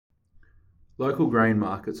Local grain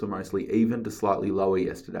markets were mostly even to slightly lower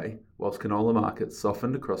yesterday, whilst canola markets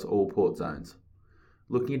softened across all port zones.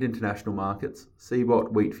 Looking at international markets,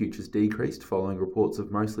 CBOT wheat futures decreased following reports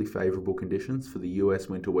of mostly favourable conditions for the US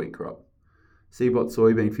winter wheat crop. CBOT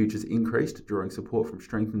soybean futures increased, drawing support from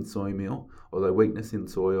strengthened soy meal, although weakness in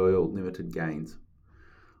soy oil limited gains.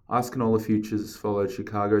 ICE canola futures followed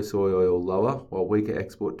Chicago soy oil lower, while weaker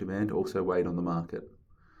export demand also weighed on the market.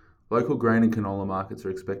 Local grain and canola markets are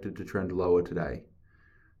expected to trend lower today.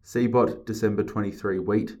 CBOT December 23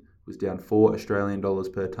 wheat was down $4 Australian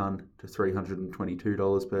per tonne to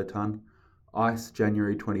 $322 per tonne. ICE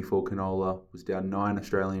January 24 canola was down $9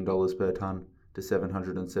 Australian per tonne to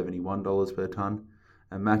 $771 per tonne,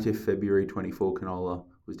 and Matif February 24 canola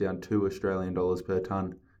was down $2 Australian per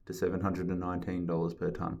tonne to $719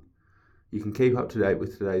 per tonne. You can keep up to date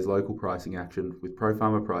with today's local pricing action with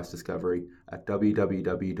ProFarmer Price Discovery at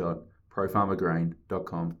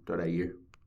www.profarmergrain.com.au.